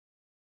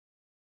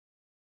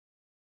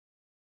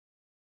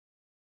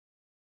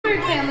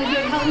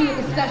tell me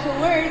with the special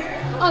words.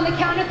 On the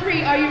count of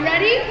 3, are you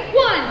ready?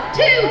 1,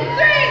 2, 3!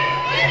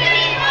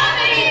 Bippity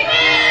boppity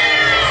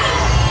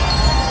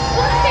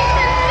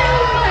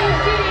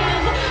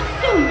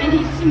So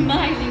many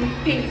smiling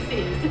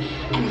faces.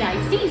 And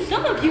I see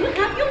some of you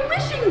have your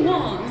wishing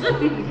wands.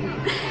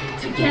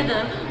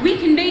 Together, we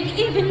can make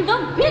even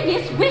the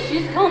biggest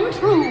wishes come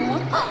true.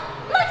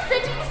 Like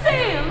setting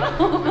sail.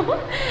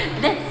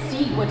 Let's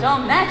see what our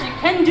magic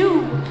can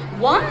do.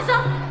 Wands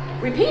up.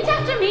 Repeat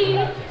after me.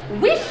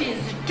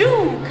 Wishes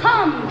do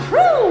come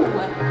true.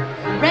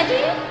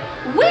 Ready?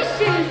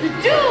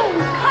 Wishes do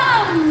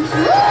come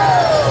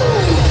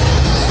true.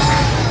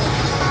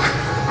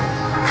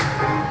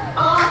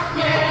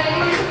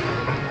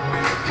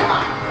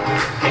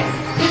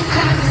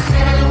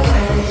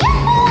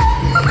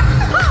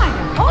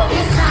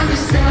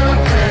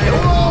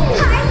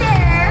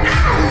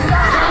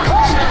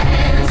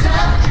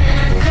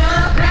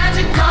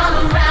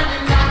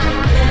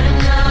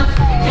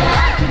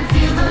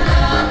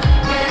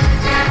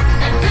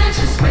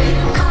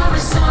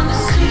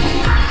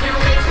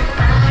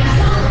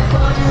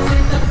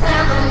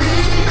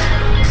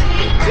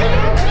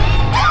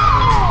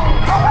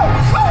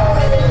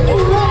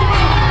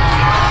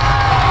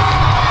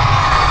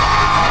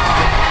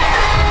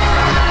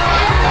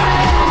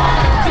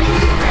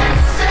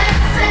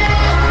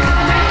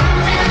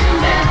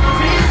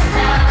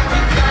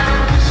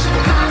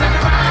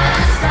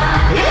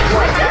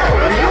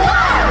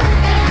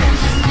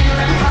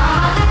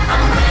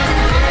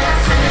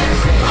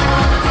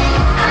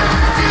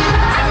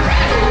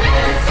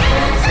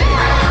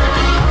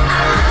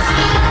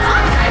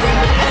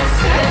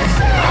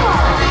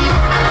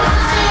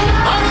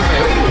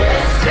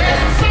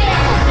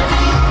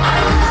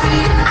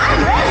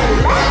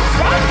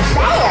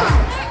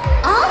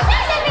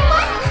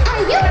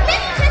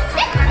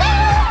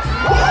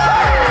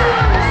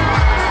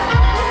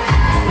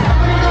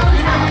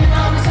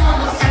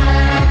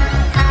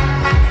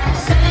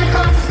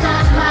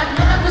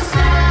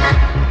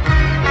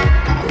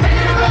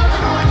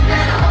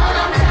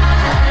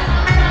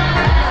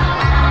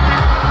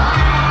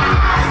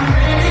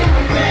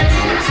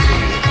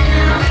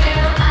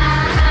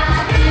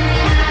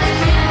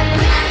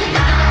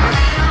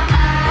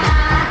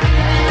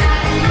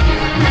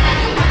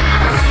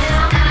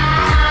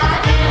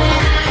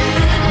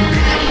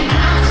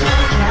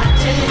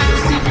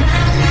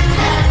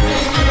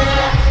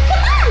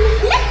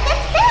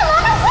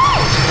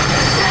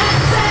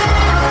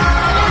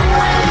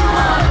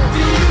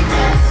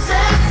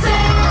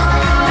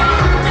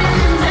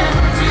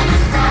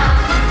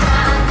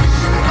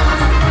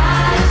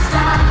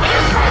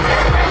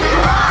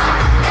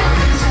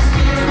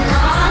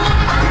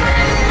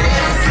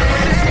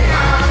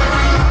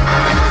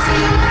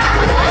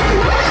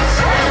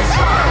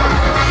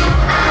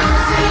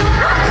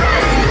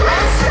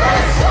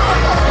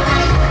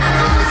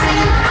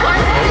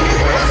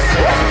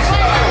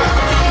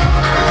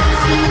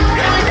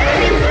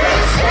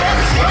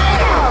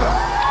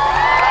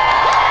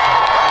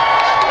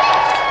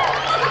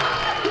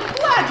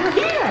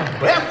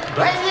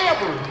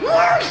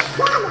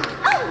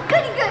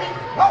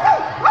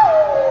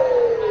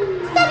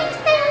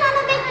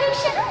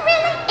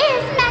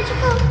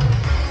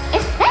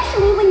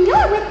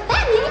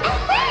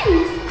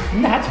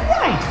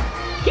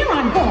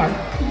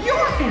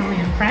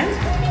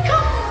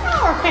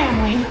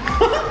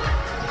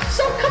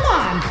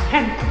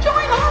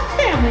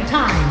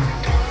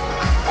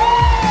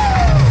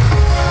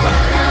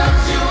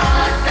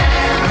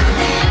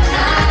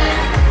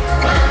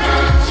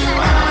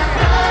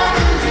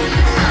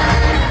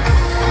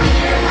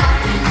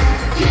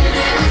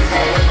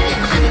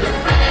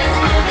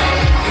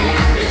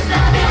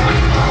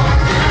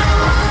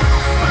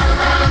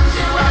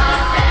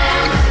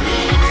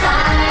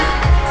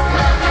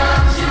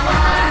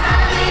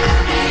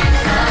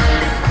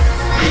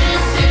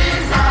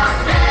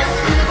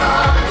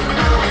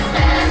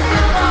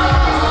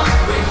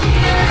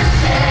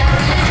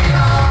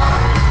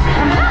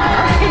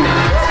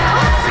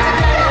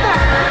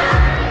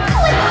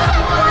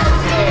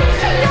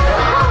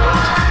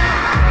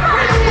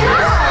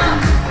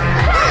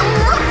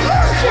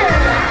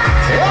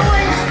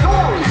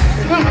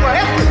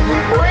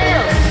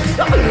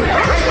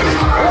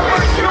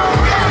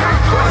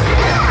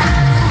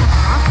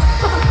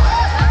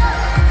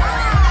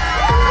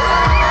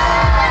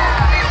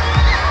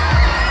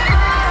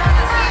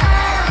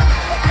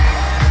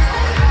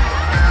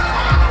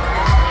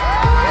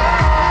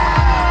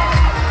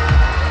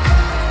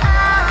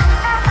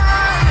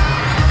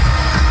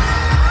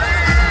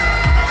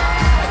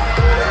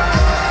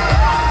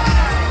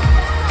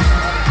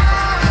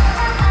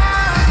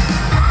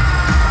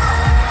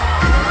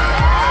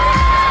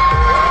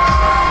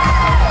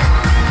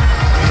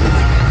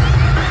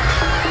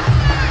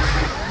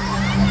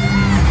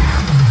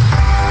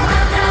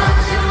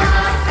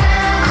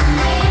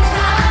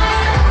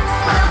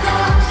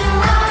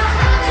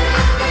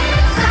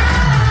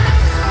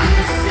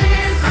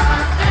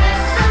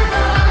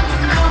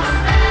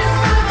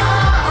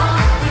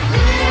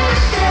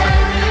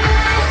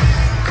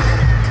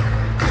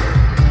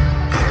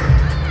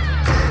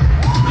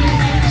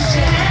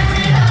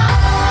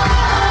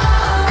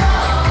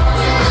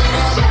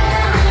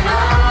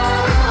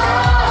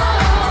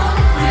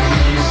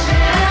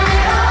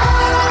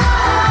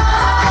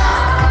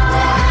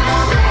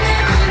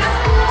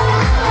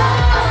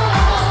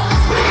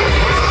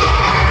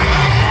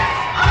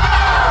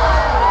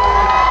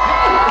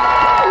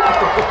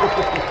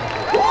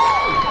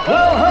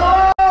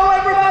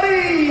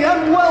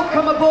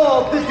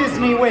 aboard the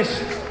Disney Wish.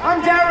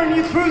 I'm Darren,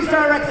 your cruise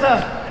director,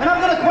 and I've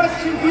got a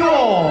question for you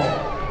all.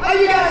 Are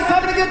you guys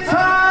having a good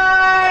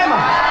time?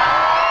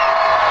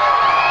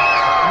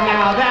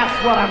 Now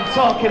that's what I'm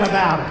talking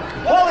about.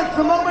 Well, it's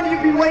the moment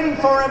you've been waiting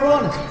for,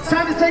 everyone. It's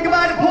time to say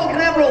goodbye to Port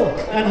Canaveral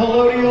and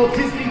hello to your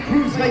Disney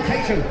cruise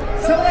vacation.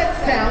 So let's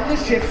sound the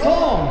ship's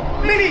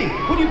horn. Minnie,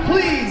 would you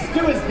please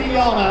do us the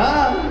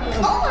honor?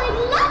 Oh, I'd